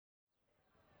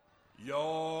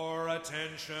Your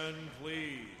attention,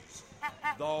 please.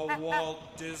 The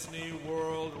Walt Disney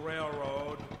World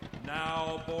Railroad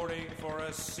now boarding for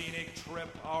a scenic trip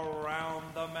around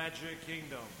the Magic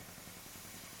Kingdom.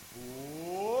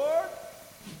 What?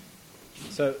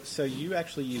 So you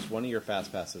actually used one of your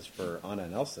fast passes for Anna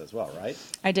and Elsa as well, right?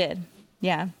 I did.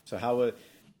 Yeah. So how would,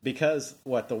 because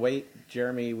the wait,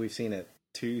 Jeremy, we've seen it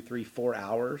 2, 3, 4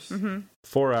 hours. Mm-hmm.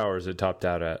 4 hours it topped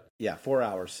out at. Yeah, 4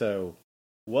 hours. So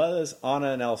was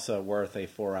Anna and Elsa worth a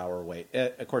 4-hour wait?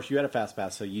 Of course, you had a fast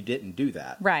pass, so you didn't do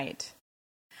that. Right.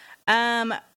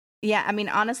 Yeah, I mean,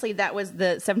 honestly, that was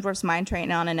the Seven Dwarfs Mine Train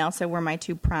and Anna and Elsa were my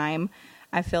two prime,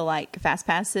 I feel like, fast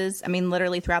passes. I mean,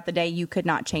 literally throughout the day, you could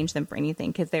not change them for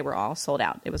anything because they were all sold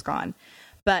out. It was gone.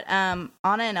 But Anna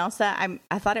and Elsa,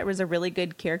 I thought it was a really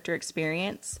good character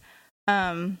experience.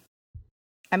 I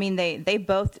mean, they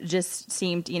both just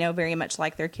seemed, very much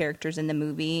like their characters in the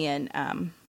movie. And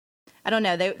I don't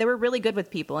know, they were really good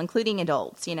with people, including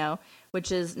adults,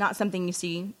 which is not something you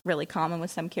see really common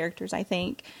with some characters, I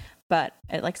think. But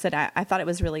like I said, I thought it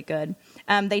was really good.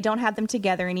 They don't have them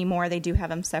together anymore. They do have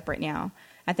them separate now.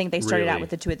 I think they started out with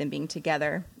the two of them being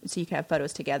together, so you could have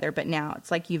photos together. But now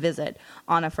it's like you visit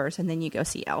Anna first, and then you go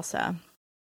see Elsa.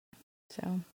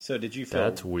 So did you feel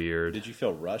that's weird? Did you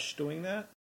feel rushed doing that?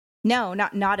 No,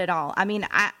 not at all. I mean,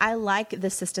 I like the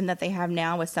system that they have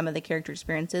now with some of the character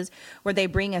experiences, where they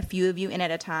bring a few of you in at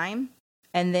a time,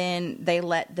 and then they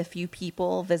let the few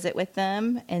people visit with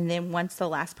them, and then once the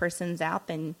last person's out,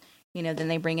 then then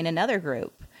they bring in another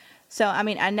group. So, I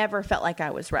mean, I never felt like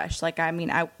I was rushed. Like, I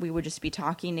mean, we would just be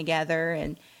talking together,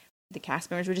 and the cast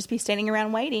members would just be standing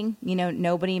around waiting.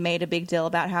 Nobody made a big deal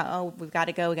about how, we've got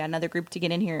to go. We got another group to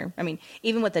get in here. I mean,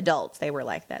 even with adults, they were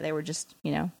like that. They were just,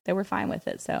 they were fine with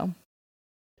it. So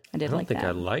I did like that.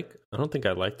 I don't think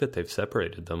I like that they've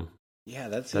separated them. Yeah,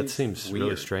 that seems weird.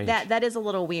 really strange. That is a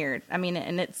little weird. I mean,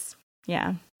 and it's,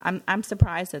 yeah, I'm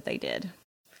surprised that they did.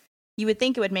 You would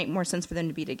think it would make more sense for them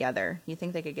to be together. You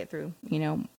think they could get through,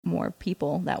 more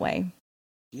people that way.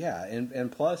 Yeah,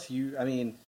 and plus,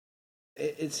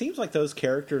 it seems like those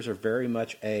characters are very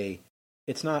much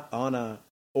it's not Anna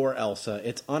or Elsa,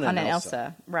 it's Anna and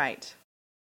Elsa. Right.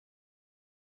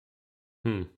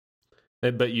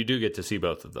 But you do get to see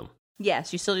both of them.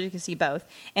 Yes, you still do get to see both.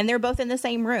 And they're both in the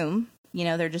same room.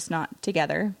 They're just not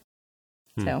together.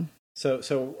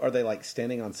 So are they like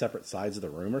standing on separate sides of the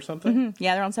room or something? Mm-hmm.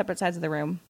 Yeah, they're on separate sides of the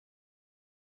room.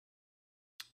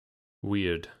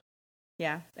 Weird.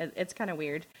 Yeah, it's kind of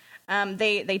weird.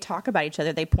 They talk about each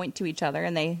other. They point to each other,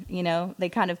 and they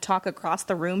kind of talk across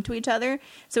the room to each other.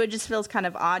 So it just feels kind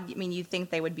of odd. I mean, you'd think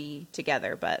they would be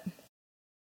together, but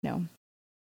no.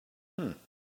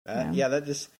 Yeah,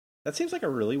 that seems like a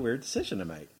really weird decision to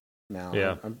make. Now,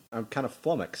 yeah. I'm kind of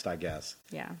flummoxed, I guess.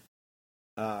 Yeah.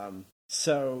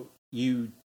 So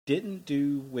you didn't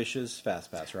do Wish's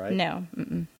Fast Pass, right? No.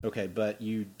 Mm-mm. Okay, but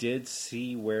you did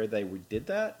see where they did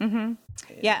that? Mm-hmm.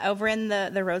 Yeah, over in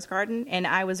the Rose Garden, and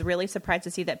I was really surprised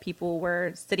to see that people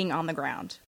were sitting on the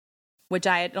ground, which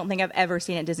I don't think I've ever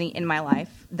seen at Disney in my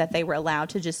life, that they were allowed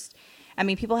to just... I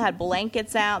mean, people had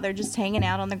blankets out. They're just hanging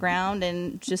out on the ground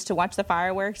and just to watch the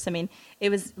fireworks. I mean,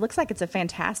 looks like it's a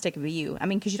fantastic view. I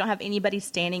mean, because you don't have anybody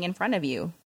standing in front of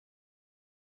you.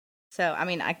 So, I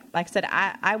mean, like I said,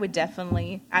 I would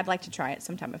definitely, I'd like to try it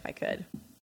sometime if I could.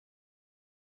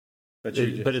 But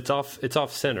it's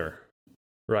off center,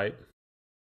 right?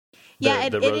 Yeah,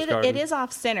 it is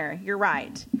off center. You're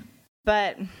right.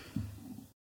 But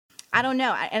I don't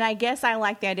know. And I guess I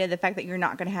like the idea of the fact that you're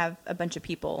not going to have a bunch of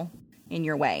people in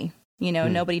your way.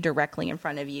 Nobody directly in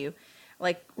front of you.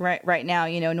 Like right now,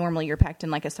 normally you're packed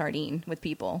in like a sardine with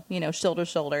people, shoulder to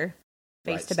shoulder.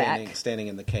 Face to back. Standing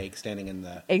in the cake, standing in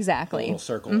the exactly little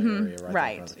circle area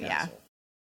right in front of the yeah. castle.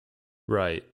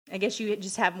 Right. I guess you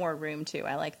just have more room too.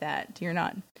 I like that. You're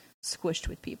not squished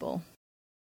with people.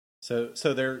 So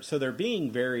they're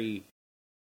being very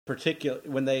particular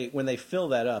when they fill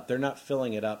that up. They're not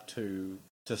filling it up to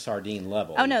sardine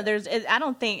level. Oh no,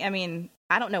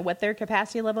 I don't know what their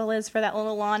capacity level is for that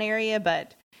little lawn area,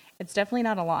 but it's definitely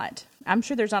not a lot. I'm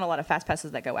sure there's not a lot of fast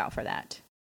passes that go out for that.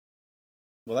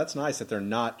 Well, that's nice that they're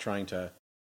not trying to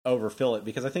overfill it,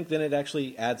 because I think then it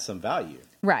actually adds some value.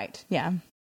 Right, yeah.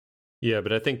 Yeah,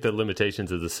 but I think the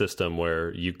limitations of the system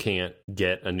where you can't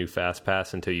get a new Fast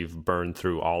Pass until you've burned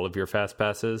through all of your Fast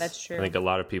Passes. That's true. I think a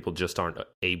lot of people just aren't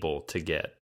able to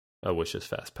get a Wish's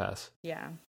Fast Pass. Yeah.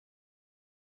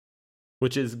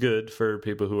 Which is good for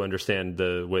people who understand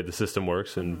the way the system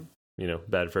works and,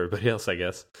 bad for everybody else, I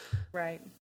guess. Right.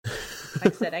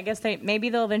 Like I said, I guess maybe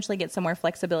they'll eventually get some more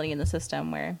flexibility in the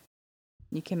system where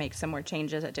you can make some more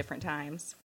changes at different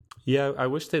times. Yeah, I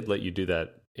wish they'd let you do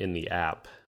that in the app.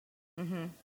 Mm-hmm.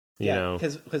 You know,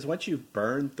 because once you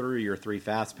burn through your 3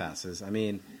 fast passes, I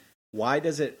mean, why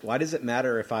does it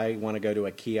matter if I want to go to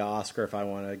a kiosk or if I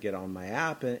want to get on my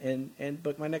app and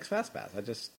book my next fast pass?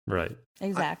 right.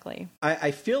 Exactly.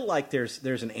 I feel like there's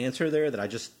an answer there that I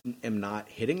just am not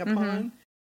hitting upon,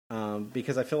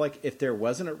 because I feel like if there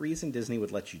wasn't a reason, Disney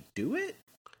would let you do it.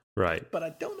 Right. But I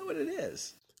don't know what it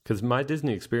is. Because my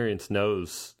Disney experience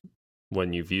knows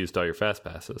when you've used all your fast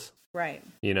passes. Right.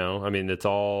 You know, I mean, it's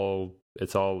all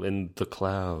in the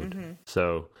cloud. Mm-hmm.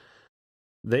 So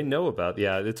they know about,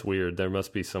 it's weird. There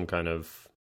must be some kind of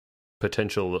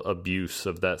potential abuse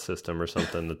of that system or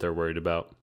something that they're worried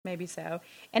about. Maybe so.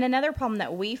 And another problem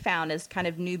that we found as kind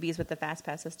of newbies with the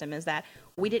FastPass system is that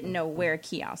we didn't know where a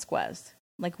kiosk was.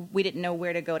 Like, we didn't know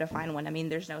where to go to find one. I mean,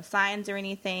 there's no signs or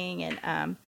anything.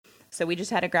 And so we just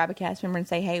had to grab a cast member and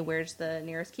say, hey, where's the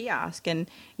nearest kiosk? And,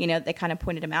 you know, they kind of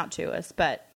pointed them out to us.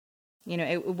 But, you know,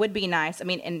 it would be nice. I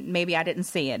mean, and maybe I didn't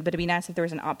see it, but it'd be nice if there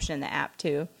was an option in the app,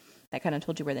 too, that kind of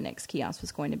told you where the next kiosk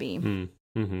was going to be.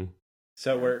 Mm-hmm.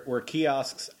 So were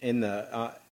kiosks in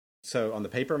the... So on the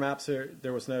paper maps,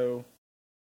 there was no...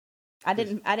 I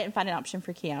didn't find an option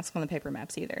for kiosk on the paper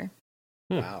maps either.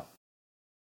 Wow.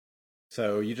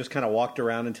 So you just kind of walked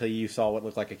around until you saw what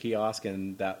looked like a kiosk,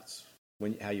 and that's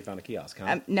how you found a kiosk,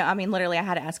 huh? No, I mean, literally, I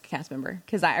had to ask a cast member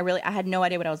because I had no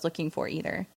idea what I was looking for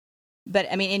either. But,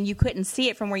 I mean, and you couldn't see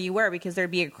it from where you were because there'd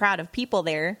be a crowd of people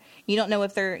there. You don't know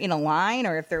if they're in a line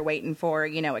or if they're waiting for,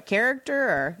 you know, a character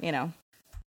or, you know.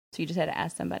 So you just had to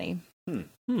ask somebody.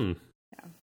 Yeah.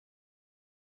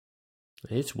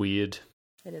 It's weird.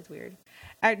 It is weird.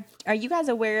 Are you guys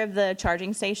aware of the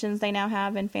charging stations they now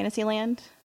have in Fantasyland?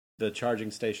 The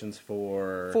charging stations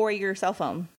for your cell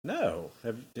phone? No.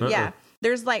 Yeah.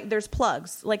 There's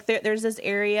plugs. Like there's this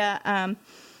area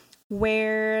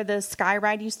where the Sky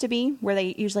Ride used to be, where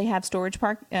they usually have storage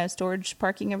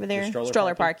parking over there.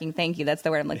 Stroller parking. Thank you. That's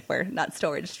the word I'm looking for. Not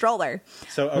storage. Stroller.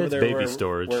 So over there baby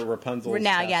storage. Where Rapunzel's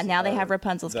now they have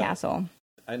Rapunzel's castle.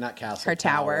 Not castle, her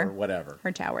tower, whatever.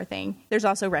 Her tower thing. There's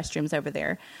also restrooms over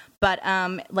there. But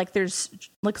like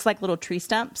looks like little tree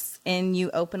stumps, and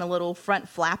you open a little front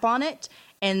flap on it,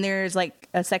 and there's like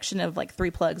a section of like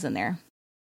 3 plugs in there.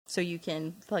 So you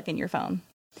can plug in your phone.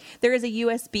 There is a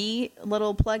USB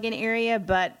little plug-in area,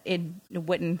 but it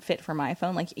wouldn't fit for my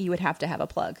phone. Like, you would have to have a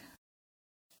plug.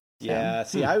 So, yeah,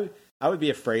 see, I would be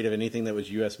afraid of anything that was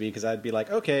USB because I'd be like,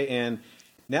 okay, and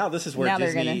now this is where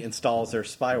Disney installs their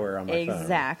spyware on my phone.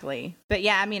 Exactly. But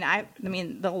yeah, I mean,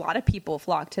 a lot of people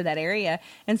flock to that area,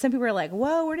 and some people are like,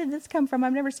 whoa, where did this come from?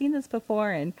 I've never seen this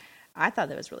before, and I thought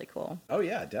that was really cool. Oh,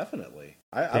 yeah, definitely.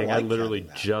 I literally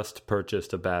just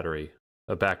purchased a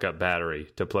backup battery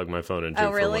to plug my phone into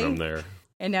for when I'm there.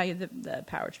 And now you have the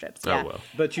power strips. Yeah. Oh, well.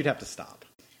 But you'd have to stop.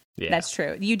 Yeah. That's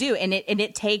true. You do. And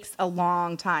it takes a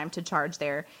long time to charge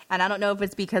there. And I don't know if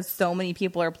it's because so many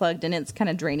people are plugged in, it's kind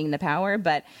of draining the power.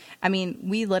 But, I mean,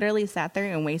 we literally sat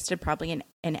there and wasted probably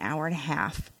an hour and a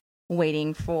half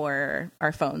waiting for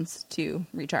our phones to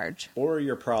recharge. Or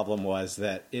your problem was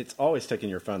that it's always taking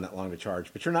your phone that long to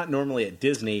charge. But you're not normally at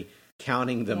Disney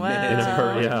counting the minutes.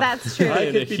 That's true.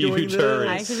 I could be doing this.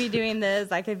 I could be doing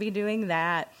this. I could be doing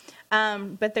that.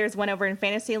 But there's one over in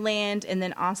Fantasyland, and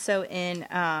then also in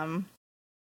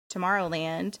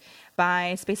Tomorrowland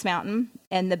by Space Mountain.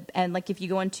 And like if you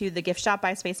go into the gift shop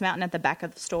by Space Mountain at the back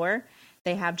of the store,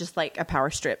 they have just like a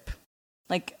power strip,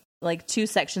 like 2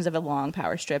 sections of a long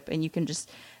power strip, and you can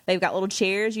they've got little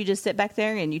chairs. You just sit back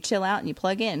there and you chill out and you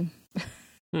plug in.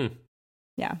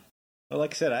 Yeah. Well,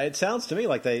 like I said, it sounds to me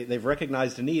like they've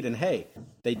recognized a need, and hey,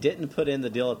 they didn't put in the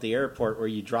deal at the airport where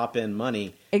you drop in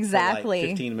money exactly for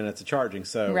like 15 minutes of charging.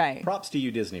 So props to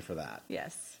you, Disney, for that.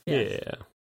 Yes. Yeah.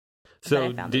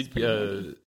 So did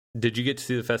you get to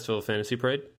see the Festival of Fantasy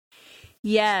Parade?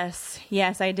 Yes,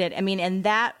 I did. I mean, and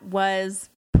that was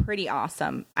pretty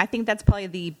awesome. I think that's probably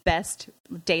the best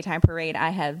daytime parade I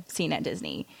have seen at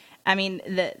Disney. I mean,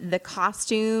 the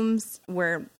costumes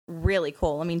were really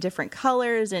cool. I mean, different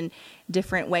colors and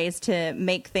different ways to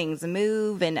make things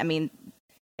move. And I mean,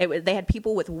 they had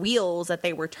people with wheels that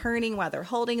they were turning while they're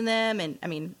holding them. And I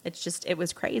mean, it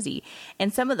was crazy.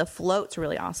 And some of the floats were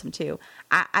really awesome too.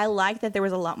 I like that there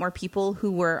was a lot more people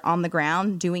who were on the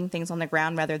ground doing things on the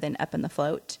ground rather than up in the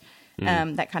float.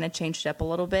 That kind of changed it up a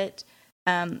little bit.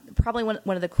 Probably one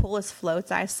of the coolest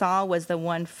floats I saw was the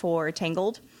one for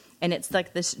Tangled. And it's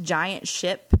like this giant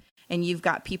ship, and you've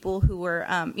got people who are,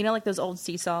 like those old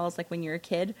seesaws, like when you're a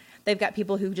kid. They've got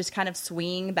people who just kind of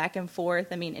swing back and forth.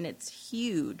 I mean, and it's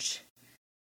huge.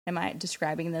 Am I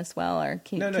describing this well, or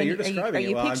you're describing it. Are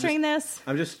you picturing this?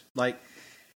 I'm just like,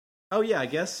 Oh, yeah, I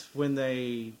guess when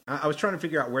I was trying to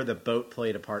figure out where the boat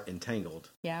played a part in Tangled.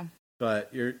 Yeah.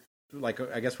 But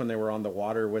I guess when they were on the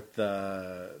water with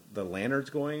the lanterns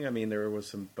going, I mean, there was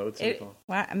some boats involved.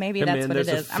 Well, maybe that's what it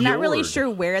is. I'm not really sure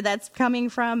where that's coming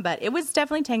from, but it was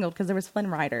definitely Tangled because there was Flynn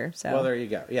Rider. So. Well, there you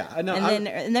go. Yeah, I know.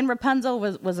 And then Rapunzel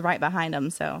was right behind him.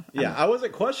 So yeah, I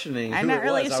wasn't questioning. I'm not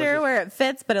really sure where it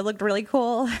fits, but it looked really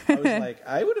cool. I was like,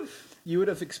 you would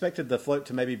have expected the float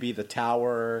to maybe be the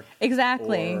tower.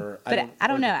 Exactly. But I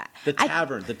don't know. The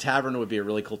tavern. The tavern would be a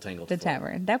really cool Tangled float.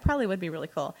 Tavern. That probably would be really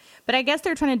cool. But I guess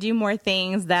they're trying to do more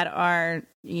things that are,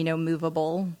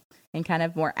 movable and kind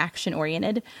of more action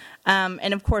oriented.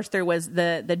 And of course there was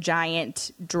the giant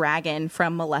dragon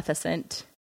from Maleficent,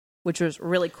 which was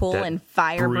really cool, and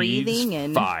fire breathing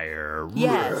and fire.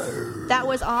 Yes. That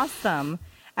was awesome.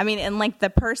 I mean, and like the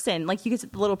person, like you can see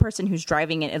the little person who's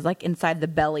driving it is like inside the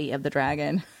belly of the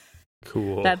dragon.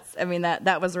 Cool.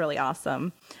 That was really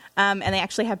awesome. And they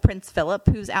actually have Prince Philip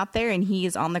who's out there, and he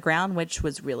is on the ground, which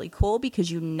was really cool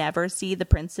because you never see the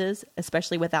princes,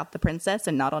 especially without the princess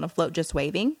and not on a float, just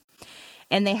waving.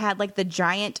 And they had like the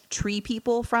giant tree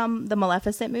people from the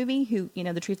Maleficent movie who,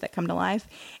 the trees that come to life.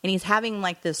 And he's having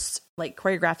like this like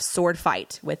choreographed sword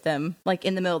fight with them, like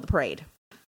in the middle of the parade.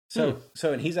 So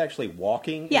and he's actually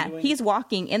walking? Yeah, he's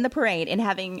walking in the parade and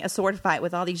having a sword fight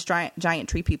with all these giant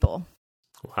tree people.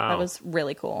 Wow. That was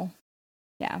really cool.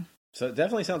 Yeah. So it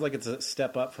definitely sounds like it's a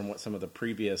step up from what some of the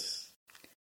previous...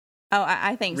 Oh,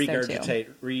 I think so, too.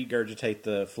 Regurgitate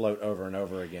the float over and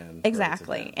over again.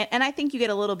 Exactly. And I think you get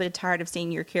a little bit tired of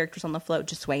seeing your characters on the float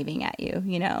just waving at you,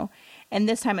 And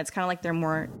this time it's kind of like they're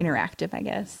more interactive, I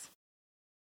guess.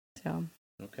 So.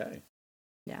 Okay.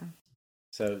 Yeah.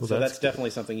 So that's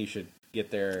definitely something you should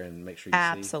get there and make sure you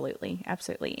see.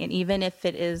 Absolutely. And even if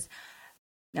it is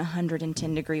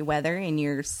 110-degree weather and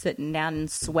you're sitting down and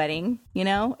sweating,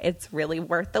 it's really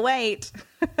worth the wait.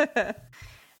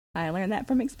 I learned that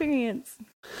from experience.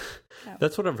 So.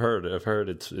 That's what I've heard. I've heard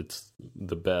it's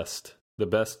the best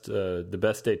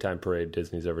daytime parade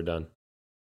Disney's ever done.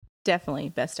 Definitely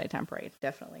best daytime parade.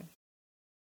 Definitely.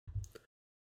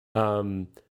 So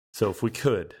if we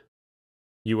could.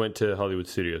 You went to Hollywood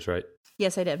Studios, right?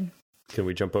 Yes, I did. Can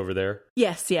we jump over there?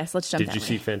 Yes, let's jump. Did you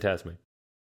see Fantasmic?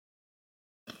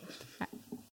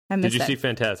 Did you see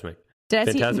Fantasmic?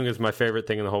 Fantasmic is my favorite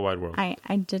thing in the whole wide world. I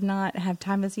did not have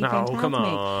time to see Fantasmic. Oh, come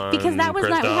on. Because that was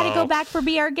Krystal. we had to go back for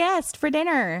Be Our Guest for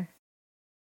dinner.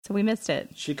 So we missed it.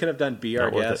 She could have done Be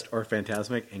Our Guest or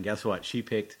Fantasmic, and guess what? She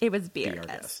picked It was Be Our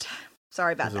Guest.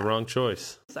 Sorry about that. It was the wrong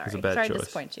choice. Sorry. It was a bad choice. To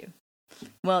disappoint you.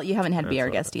 Well, you haven't had Be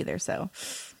Our Guest either, so...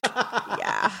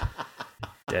 Yeah.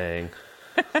 Dang.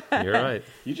 You're right.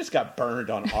 You just got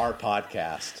burned on our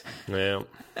podcast. Yeah.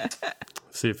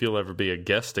 See if you'll ever be a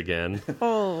guest again.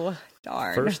 Oh,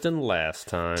 darn. First and last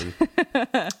time.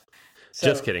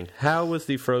 Just kidding. How was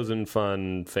the Frozen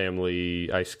Fun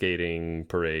family ice skating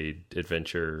parade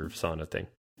adventure sauna thing?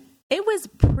 It was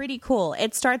pretty cool.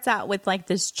 It starts out with like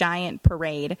this giant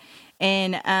parade,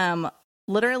 and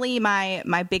literally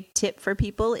my big tip for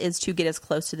people is to get as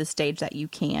close to the stage that you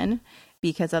can,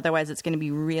 because otherwise it's going to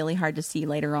be really hard to see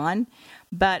later on.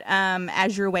 But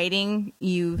as you're waiting,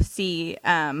 you see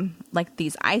like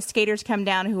these ice skaters come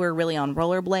down who are really on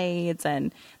rollerblades,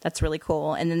 and that's really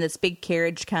cool. And then this big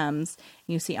carriage comes,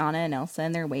 and you see Anna and Elsa,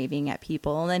 and they're waving at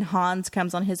people. And then Hans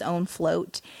comes on his own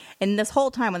float. And this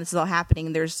whole time when this is all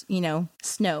happening, there's,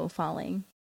 snow falling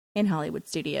in Hollywood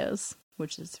Studios,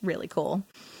 which is really cool.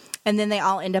 And then they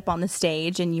all end up on the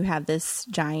stage, and you have this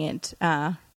giant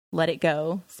Let It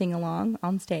Go sing along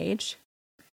on stage.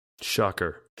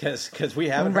 Shocker. Because we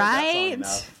haven't heard that song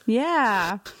enough.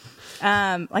 Yeah.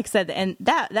 Like I said, and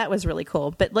that was really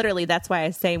cool. But literally, that's why I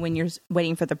say when you're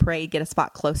waiting for the parade, get a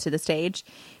spot close to the stage.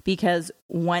 Because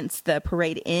once the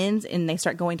parade ends and they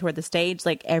start going toward the stage,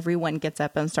 like everyone gets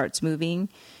up and starts moving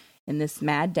in this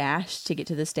mad dash to get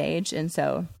to the stage. And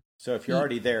so if you're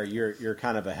already there, you're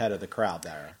kind of ahead of the crowd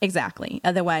there. Exactly.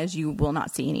 Otherwise, you will not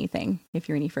see anything if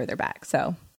you're any further back.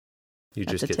 So you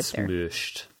just get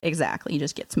smushed. Exactly. You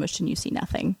just get smushed and you see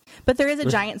nothing. But there is a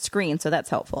giant screen, so that's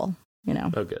helpful.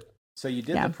 Oh, good. So you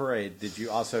did the parade. Did you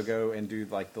also go and do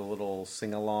like the little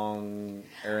sing-along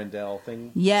Arendelle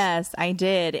thing? Yes, I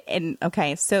did. And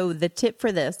okay, so the tip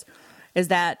for this is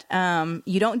that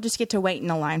you don't just get to wait in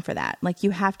a line for that. Like,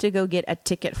 you have to go get a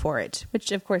ticket for it,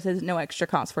 which, of course, is no extra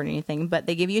cost for anything. But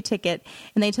they give you a ticket,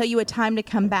 and they tell you a time to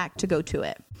come back to go to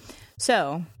it.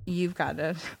 So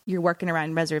you're working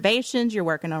around reservations, you're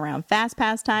working around fast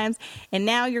pass times, and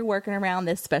now you're working around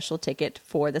this special ticket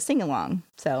for the sing-along.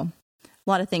 So a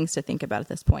lot of things to think about at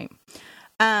this point.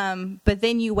 But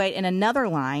then you wait in another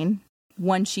line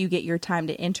once you get your time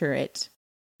to enter it.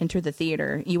 enter the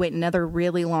theater. You wait another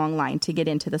really long line to get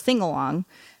into the sing-along.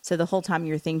 So the whole time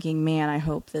you're thinking, man, I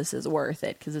hope this is worth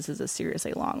it because this is a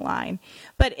seriously long line.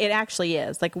 But it actually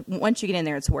is. Like, once you get in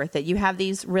there, it's worth it. You have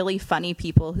these really funny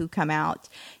people who come out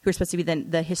who are supposed to be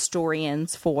the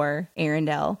historians for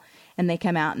Arendelle. And they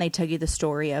come out and they tell you the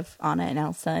story of Anna and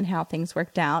Elsa and how things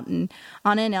worked out. And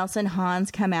Anna and Elsa and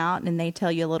Hans come out and they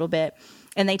tell you a little bit.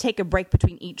 And they take a break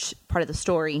between each part of the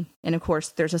story. And, of course,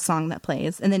 there's a song that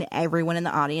plays. And then everyone in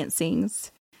the audience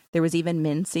sings. There was even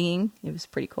men singing. It was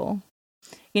pretty cool.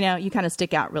 You know, you kind of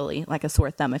stick out really like a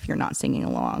sore thumb if you're not singing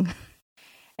along.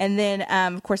 And then,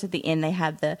 of course, at the end, they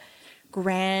have the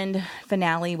grand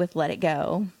finale with Let It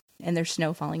Go. And there's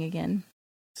snow falling again.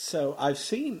 So I've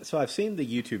seen the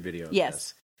YouTube video of yes.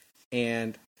 this,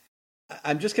 and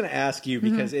I'm just going to ask you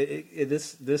because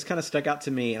this kind of stuck out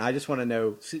to me, and I just want to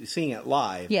know, seeing it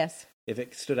live, yes, if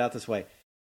it stood out this way.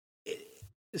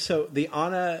 So the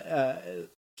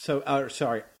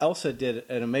Elsa did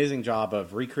an amazing job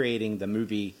of recreating the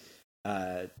movie,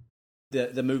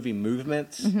 the movie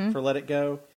movements for Let It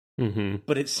Go,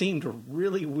 but it seemed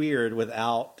really weird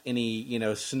without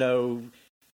any, snow.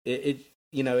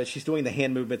 As she's doing the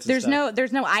hand movements. And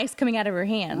there's no ice coming out of her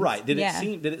hands. Right. Did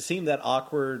it seem that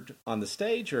awkward on the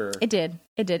stage, or? It did.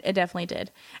 It definitely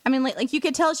did. I mean, like you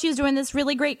could tell she was doing this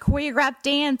really great choreographed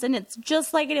dance, and it's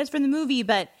just like it is from the movie,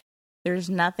 but there's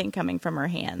nothing coming from her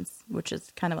hands, which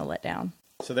is kind of a letdown.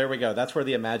 So there we go. That's where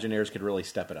the Imagineers could really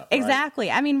step it up. Exactly.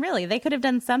 Right? I mean, really, they could have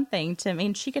done something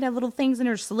she could have little things in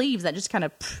her sleeves that just kind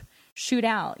of shoot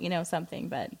out, something,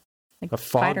 but like a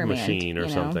fog machine or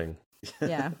something.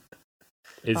 Yeah.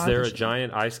 Is there a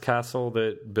giant ice castle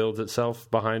that builds itself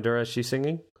behind her as she's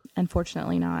singing?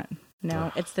 Unfortunately not.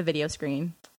 No, it's the video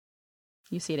screen.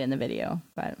 You see it in the video,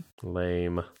 but...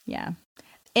 Lame. Yeah.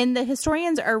 And the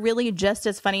historians are really just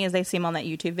as funny as they seem on that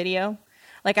YouTube video.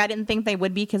 Like, I didn't think they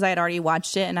would be because I had already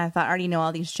watched it, and I thought I already know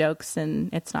all these jokes,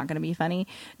 and it's not going to be funny.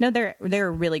 No, they're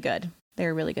really good.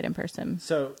 They're really good in person.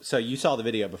 So you saw the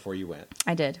video before you went?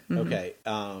 I did. Mm-hmm. Okay.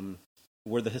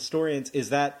 Were the historians...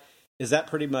 Is that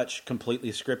pretty much completely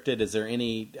scripted? Is there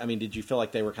any... I mean, did you feel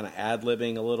like they were kind of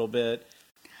ad-libbing a little bit?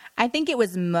 I think it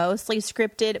was mostly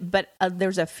scripted, but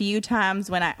there's a few times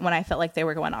when I felt like they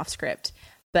were going off script.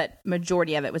 But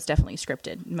majority of it was definitely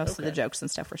scripted. Most of the jokes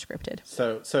and stuff were scripted.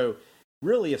 So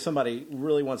really, if somebody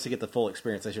really wants to get the full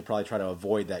experience, they should probably try to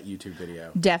avoid that YouTube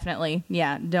video. Definitely.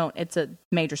 Yeah. Don't. It's a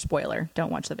major spoiler.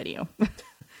 Don't watch the video.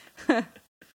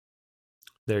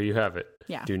 There you have it.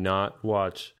 Yeah. Do not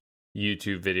watch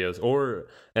YouTube videos,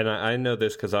 and I know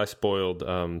this because I spoiled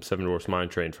Seven Dwarfs Mine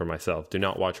Train for myself. Do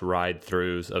not watch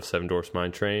ride-throughs of Seven Dwarfs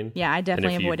Mine Train. Yeah, I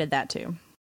definitely avoided that too.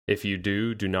 If you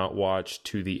do not watch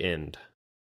to the end.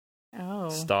 Oh.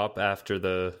 Stop after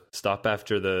the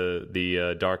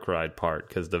dark ride part,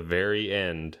 because the very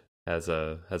end has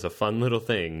a fun little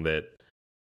thing that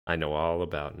I know all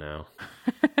about now.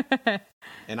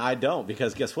 And I don't,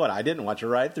 because guess what? I didn't watch a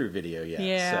ride-through video yet.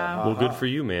 Yeah. So, well, good for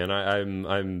you, man.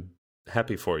 I'm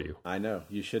happy for you. I know,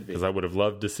 you should be. Because I would have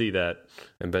loved to see that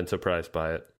and been surprised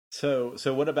by it. So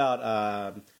what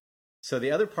about, so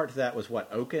the other part to that was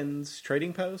what, Oaken's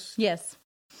Trading Post? Yes.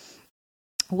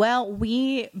 Well,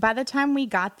 by the time we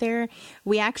got there,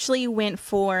 we actually went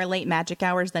for late magic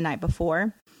hours the night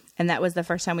before. And that was the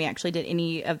first time we actually did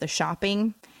any of the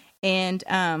shopping. And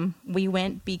we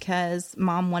went because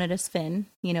Mom wanted us Finn,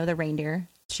 the reindeer.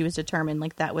 She was determined,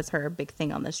 like that was her big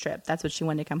thing on this trip. That's what she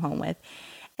wanted to come home with.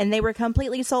 And they were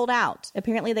completely sold out.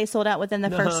 Apparently they sold out within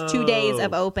the first 2 days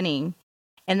of opening.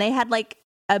 And they had like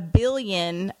 1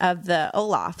 billion of the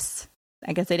Olafs.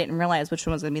 I guess they didn't realize which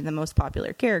one was going to be the most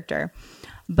popular character.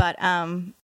 But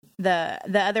the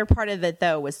other part of it,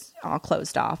 though, was all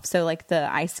closed off. So, like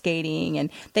the ice skating, and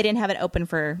they didn't have it open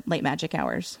for late magic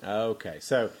hours. Okay.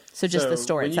 So just the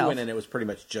store itself. When you went in, it was pretty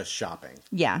much just shopping.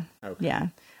 Yeah. Okay. Yeah.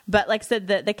 But like I said,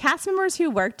 the cast members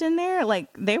who worked in there, like,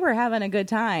 they were having a good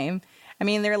time. I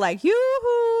mean, they're like,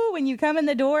 yoo-hoo, when you come in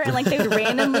the door, and like they would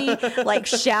randomly like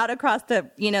shout across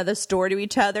the store to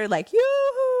each other, like,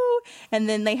 yoo-hoo. And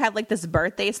then they have like this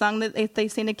birthday song that they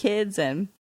sing to kids, and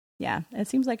yeah, it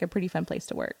seems like a pretty fun place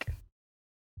to work.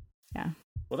 Yeah.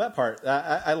 Well, that part,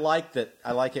 I like that.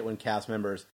 I like it when cast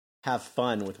members have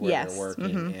fun with where they're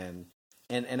working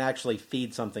and actually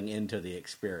feed something into the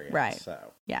experience. Right. So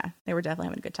yeah, they were definitely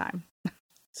having a good time.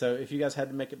 So if you guys had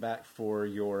to make it back for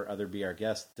your other Be Our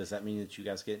Guest, does that mean that you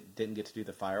guys didn't get to do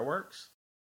the fireworks?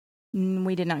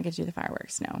 We did not get to do the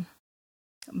fireworks, no.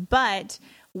 But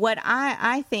what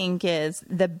I think is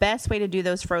the best way to do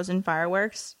those frozen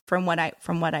fireworks, from what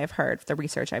I've heard, the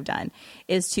research I've done,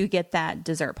 is to get that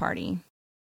dessert party,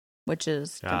 which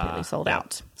is completely sold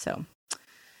out. So,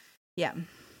 yeah.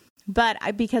 But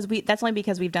that's only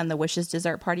because we've done the Wishes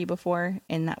dessert party before,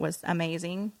 and that was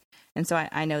amazing. And so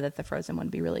I know that the Frozen one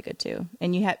would be really good too.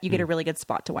 And you get a really good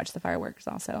spot to watch the fireworks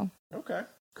also. Okay,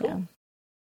 cool. Yeah.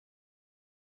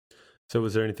 So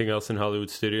was there anything else in Hollywood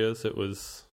Studios that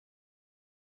was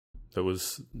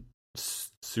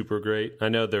super great? I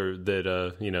know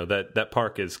that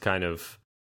park is kind of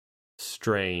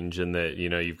strange in that,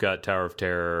 you've got Tower of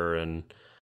Terror and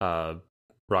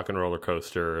Rock and Roller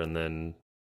Coaster, and then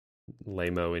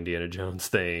lame-o Indiana Jones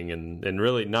thing, and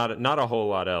really not a whole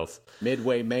lot else.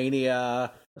 Midway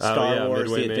Mania, Star Wars,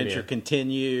 Midway The Adventure Mania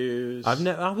Continues.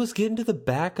 I was getting to the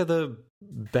back of the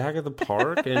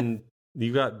park, and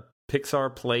you got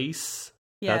Pixar Place.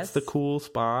 Yes. That's the cool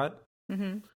spot.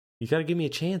 Mm-hmm. You got to give me a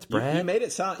chance, Brad. You made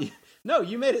it sound. No,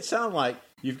 you made it sound like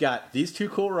you've got these two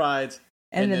cool rides,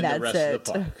 and then that's the rest it. of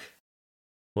the park.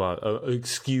 Well,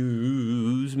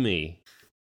 excuse me.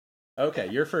 Okay,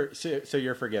 so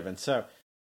you're forgiven. So,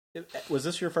 was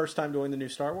this your first time doing the new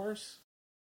Star Wars,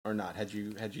 or not? Had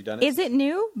you done it? Is it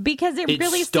new? Because it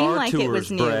really seemed like it was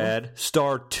new. Brad.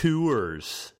 Star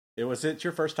Tours. Was it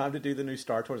your first time to do the new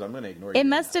Star Tours? I'm going to ignore you. It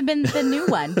must have been the new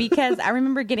one, because I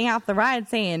remember getting off the ride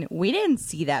saying, "We didn't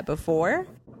see that before.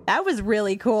 That was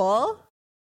really cool.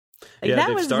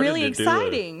 That was really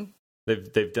exciting."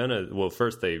 They've done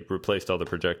first they replaced all the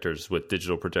projectors with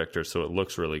digital projectors, so it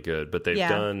looks really good. But they've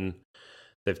done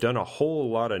a whole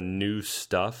lot of new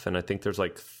stuff, and I think there's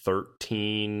like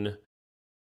 13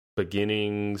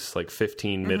 beginnings, like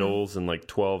 15 middles, and like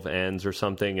 12 ends or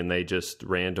something, and they just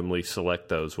randomly select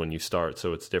those when you start,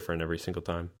 so it's different every single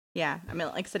time. Yeah, I mean,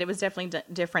 like I said, it was definitely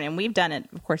different, and we've done it,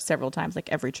 of course, several times.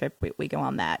 Like every trip, we go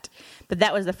on that. But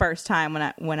that was the first time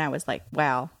when I was like,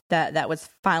 wow, that was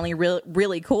finally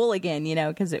really cool again,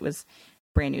 because it was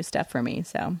brand new stuff for me.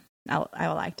 So I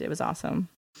liked it. It was awesome.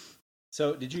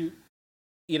 So did you?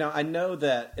 I know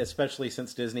that especially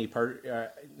since Disney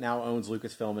now owns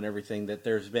Lucasfilm and everything, that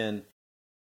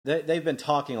they've been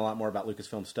talking a lot more about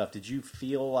Lucasfilm stuff. Did you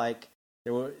feel like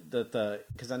there were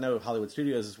because I know Hollywood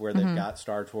Studios is where they've got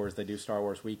Star Tours, they do Star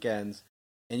Wars weekends,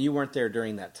 and you weren't there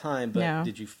during that time, but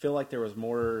Did you feel like there was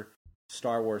more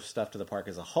Star Wars stuff to the park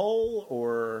as a whole,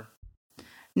 or?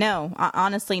 No,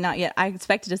 honestly, not yet. I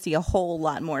expected to see a whole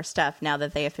lot more stuff now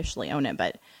that they officially own it,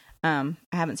 but I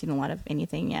haven't seen a lot of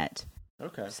anything yet.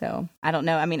 Okay. So I don't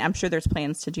know. I mean, I'm sure there's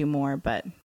plans to do more, but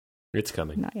it's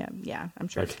coming. Not yet. Yeah, I'm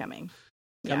sure it's coming.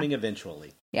 Coming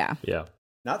eventually. Yeah. Yeah.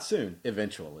 Not soon.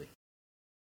 Eventually.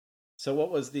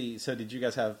 So so did you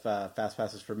guys have fast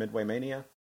passes for Midway Mania?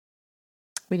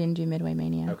 We didn't do Midway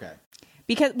Mania. Okay.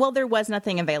 Because, there was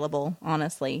nothing available,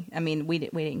 honestly. I mean, we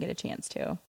didn't get a chance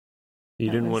to. You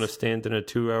didn't want to stand in a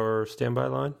 2-hour standby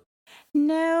line?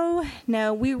 No.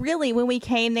 We really, when we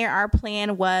came there, our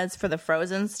plan was for the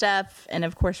Frozen stuff, and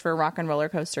of course for Rock and Roller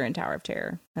Coaster and Tower of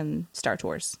Terror and Star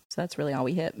Tours. So that's really all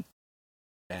we hit.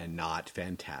 And not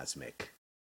Fantasmic.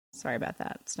 Sorry about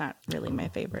that. It's not really my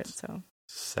favorite, so.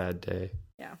 Sad day.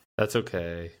 Yeah. That's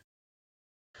okay.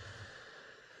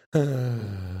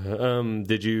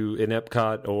 Did you, in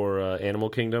Epcot or Animal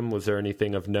Kingdom, was there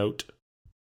anything of note?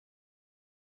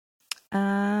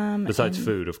 Besides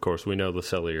food, of course. We know the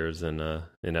Celliers in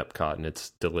Epcot, and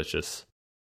it's delicious.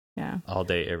 Yeah. All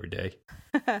day, every day.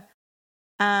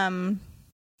 I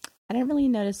didn't really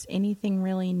notice anything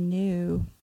really new.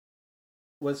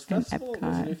 Was the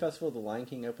new Festival of the Lion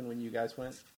King open when you guys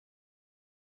went?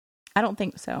 I don't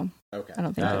think so. Okay. I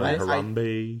don't think it was.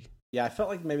 Harambe. Yeah, I felt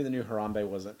like maybe the new Harambe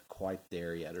wasn't quite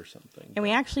there yet or something. And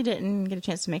we actually didn't get a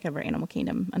chance to make over Animal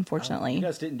Kingdom, unfortunately. You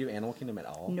guys didn't do Animal Kingdom at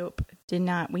all? Nope. Did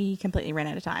not. We completely ran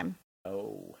out of time.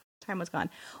 Oh. Time was gone.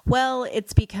 Well,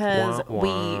 it's because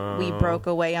we broke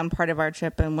away on part of our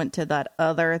trip and went to that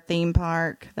other theme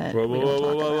park that whoa, we don't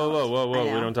talk about.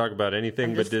 Whoa. We don't talk about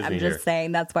anything but Disney here. I'm just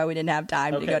saying that's why we didn't have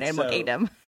time to go to Animal Kingdom.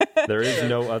 There is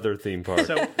no other theme park.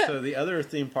 So the other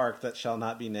theme park that shall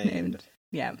not be named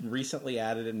recently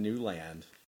added a new land.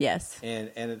 Yes. And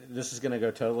this is going to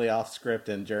go totally off script,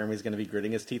 and Jeremy's going to be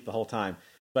gritting his teeth the whole time.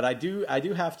 But I do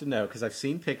have to know, because I've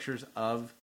seen pictures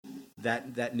of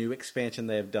that new expansion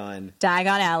they have done.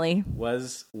 Diagon Alley.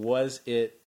 Was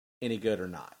it any good or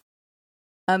not?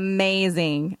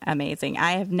 Amazing.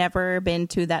 I have never been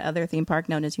to that other theme park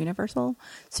known as Universal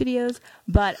Studios,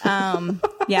 but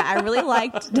I really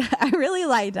liked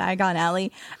Diagon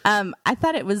Alley. I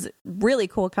thought it was really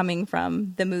cool coming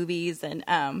from the movies, and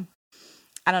I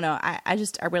don't know. I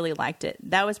really liked it.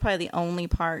 That was probably the only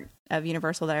part of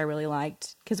Universal that I really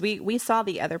liked, because we saw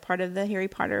the other part of the Harry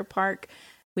Potter park.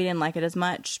 We didn't like it as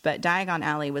much, but Diagon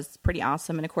Alley was pretty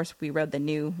awesome. And of course, we rode the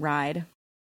new ride.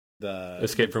 The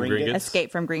Escape from Gringotts?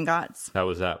 Escape from Gringotts. How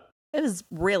was that? It was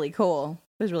really cool.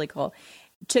 It was really cool.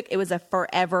 It was a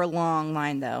forever long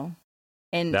line though.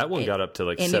 And that one got up to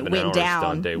like and 7 it went hours down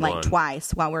on day like one.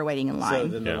 Twice while we're waiting in line. So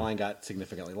then the line got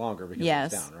significantly longer because it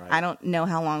was down, right? I don't know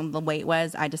how long the wait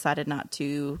was. I decided not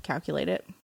to calculate it.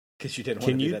 Because you didn't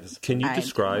want to do that. Can you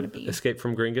describe Escape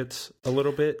from Gringotts a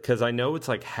little bit? Because I know it's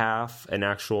like half an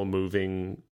actual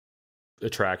moving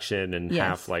attraction and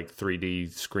half like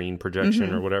 3D screen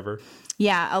projection or whatever.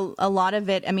 Yeah, a lot of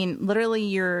it. I mean,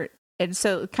 literally,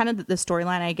 so kind of the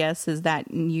storyline, I guess, is that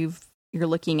you're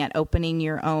looking at opening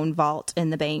your own vault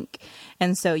in the bank.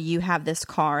 And so you have this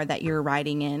car that you're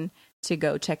riding in to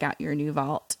go check out your new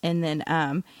vault. And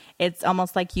then it's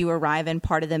almost like you arrive in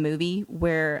part of the movie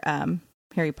where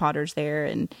Harry Potter's there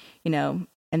and,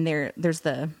 and there's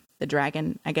the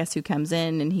dragon, I guess, who comes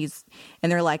in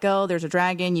and they're like, oh, there's a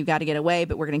dragon. You got to get away,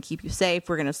 but we're going to keep you safe.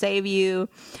 We're going to save you.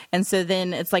 And so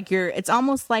then it's like it's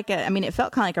almost like it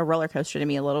felt kind of like a roller coaster to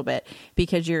me a little bit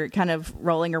because you're kind of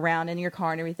rolling around in your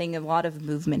car and everything. A lot of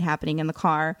movement happening in the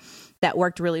car that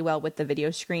worked really well with the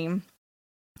video screen.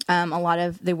 There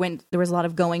was a lot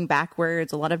of going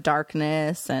backwards, a lot of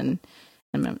darkness, and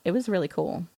it was really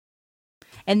cool.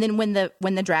 And then when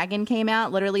the dragon came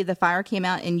out, literally the fire came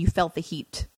out and you felt the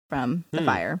heat from the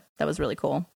fire. That was really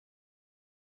cool.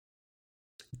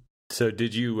 So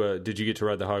did you get to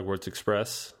ride the Hogwarts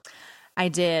Express? I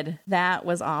did. That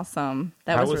was awesome.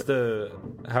 How was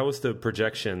the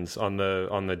projections on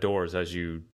the doors as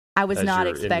you? I was not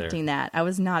expecting that. I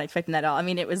was not expecting that at all. I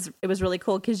mean, it was really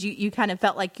cool because you kind of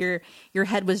felt like your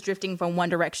head was drifting from one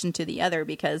direction to the other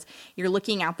because you're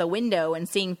looking out the window and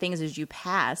seeing things as you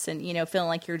pass and, feeling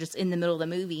like you're just in the middle of the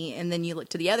movie. And then you look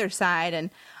to the other side and,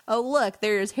 oh, look,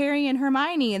 there's Harry and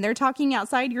Hermione and they're talking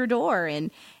outside your door. And,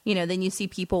 then you see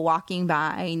people walking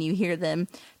by and you hear them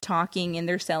talking and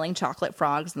they're selling chocolate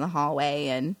frogs in the hallway.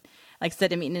 And like I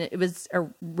said, I mean, it was a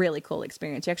really cool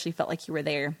experience. You actually felt like you were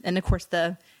there. And of course,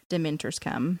 the Dementors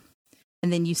come.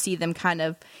 And then you see them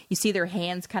you see their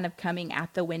hands kind of coming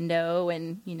at the window.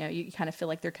 And, you kind of feel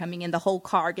like they're coming in. The whole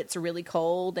car gets really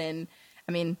cold. And,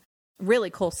 I mean, really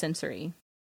cool sensory.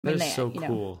 That is so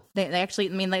cool. They actually,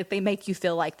 they make you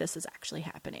feel like this is actually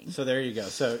happening. So there you go.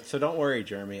 So don't worry,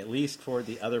 Jeremy. At least for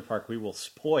the other park, we will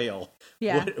spoil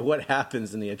what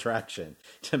happens in the attraction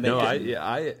to make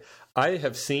I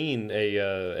have seen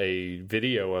a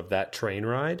video of that train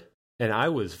ride, and I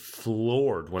was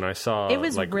floored when I saw it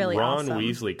was really Ron awesome.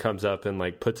 Weasley comes up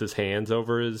and puts his hands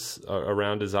over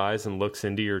around his eyes and looks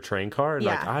into your train car, and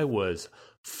I was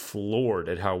floored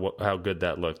at how good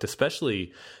that looked,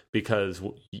 especially because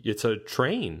it's a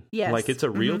train. Yes. It's a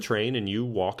real train, and you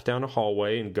walk down a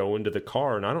hallway and go into the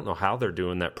car, and I don't know how they're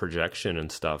doing that projection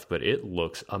and stuff, but it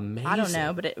looks amazing. I don't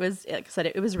know, but it was, like I said,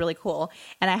 it was really cool.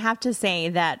 And I have to say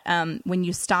that when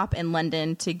you stop in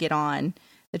London to get on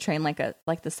the train,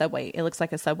 like the subway, it looks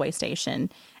like a subway station.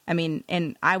 I mean,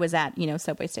 and I was at,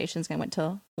 subway stations. I went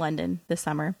to London this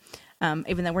summer.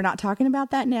 Even though we're not talking about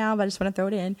that now, but I just want to throw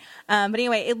it in. But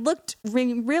anyway, it looked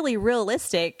really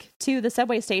realistic to the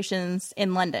subway stations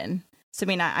in London. So, I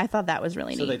mean, I thought that was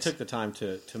really neat. So they took the time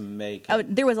to make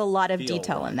there was a lot of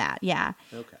detail in that. Yeah.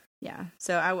 Okay. Yeah.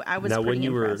 So I was now, pretty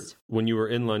impressed. When you were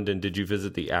in London, did you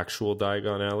visit the actual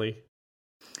Diagon Alley?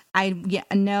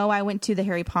 I went to the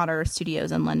Harry Potter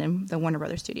studios in London, the Warner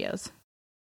Brothers studios.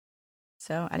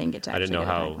 So I didn't get to. I didn't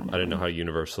know how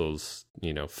Universal's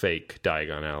fake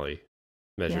Diagon Alley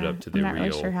measured up to the real. I'm not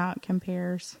really sure how it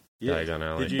compares. Diagon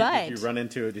Alley. Did you run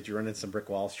into some brick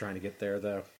walls trying to get there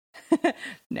though?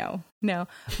 No.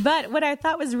 But what I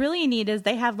thought was really neat is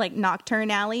they have Nocturne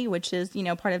Alley, which is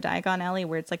part of Diagon Alley,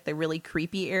 where it's the really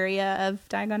creepy area of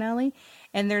Diagon Alley,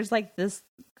 and there's this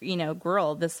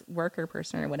girl, this worker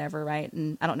person or whatever, right?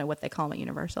 And I don't know what they call them at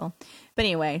Universal, but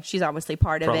anyway, she's obviously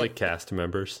part of it. Probably cast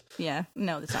members. Yeah,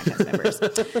 no, it's not cast members.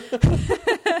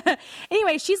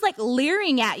 Anyway, she's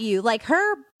leering at you,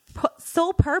 her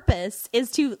sole purpose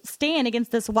is to stand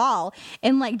against this wall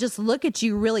and just look at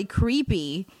you really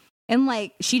creepy,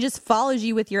 and she just follows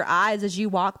you with your eyes as you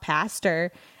walk past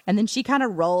her, and then she kind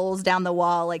of rolls down the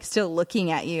wall still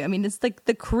looking at you. I mean, it's the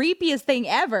creepiest thing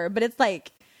ever, but it's wow.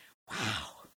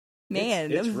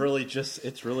 Man, it's really just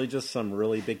some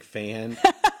really big fan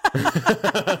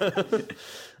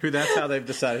who that's how they've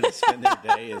decided to spend their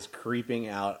day, is creeping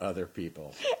out other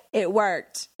people. It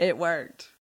worked.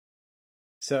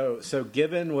 So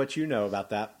given what you know about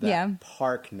that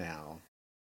park now,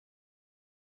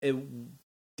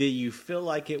 do you feel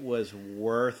like it was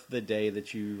worth the day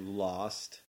that you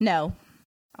lost? No.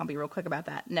 I'll be real quick about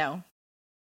that. No.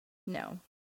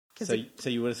 So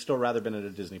you would have still rather been at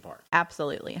a Disney park?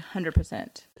 Absolutely,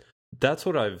 100%. That's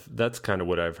kind of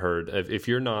what I've heard. If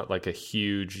you're not like a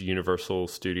huge Universal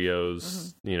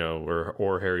Studios,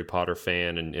 or Harry Potter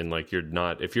fan, and like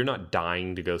if you're not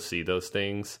dying to go see those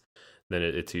things, then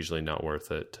it's usually not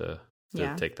worth it to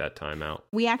take that time out.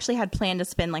 We actually had planned to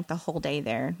spend like the whole day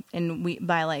there, and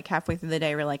by like halfway through the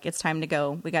day, we're like, it's time to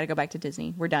go. We got to go back to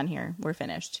Disney. We're done here. We're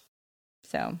finished.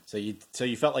 So you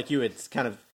felt like you had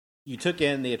you took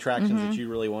in the attractions that you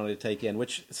really wanted to take in,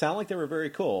 which sound like they were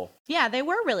very cool. Yeah, they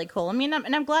were really cool. I mean,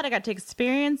 I'm glad I got to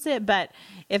experience it, but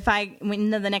when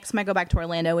the next time I go back to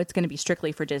Orlando, it's going to be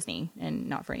strictly for Disney and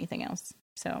not for anything else.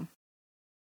 So,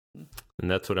 and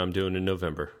that's what I'm doing in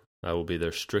November. I will be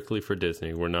there strictly for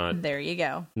Disney. We're not... There you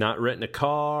go. Not renting a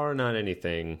car, not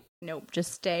anything. Nope,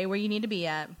 just stay where you need to be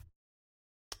at.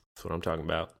 That's what I'm talking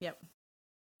about. Yep.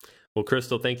 Well,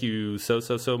 Krystal, thank you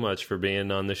so much for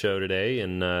being on the show today,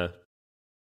 and I'm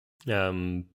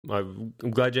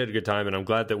glad you had a good time, and I'm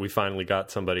glad that we finally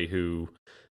got somebody who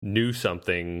knew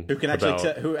something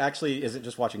who actually isn't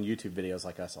just watching YouTube videos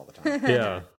like us all the time.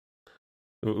 Yeah,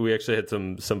 we actually had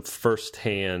some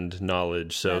first-hand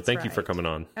knowledge, so thank you for coming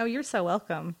on. Oh, you're so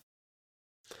welcome.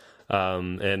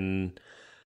 And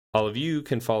all of you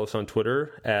can follow us on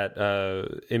Twitter at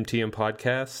MTM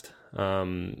Podcast.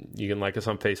 You can like us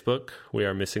on Facebook. We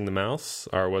are Missing the Mouse.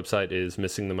 Our website is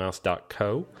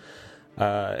missingthemouse.co.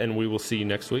 And we will see you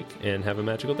next week, and have a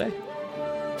magical day.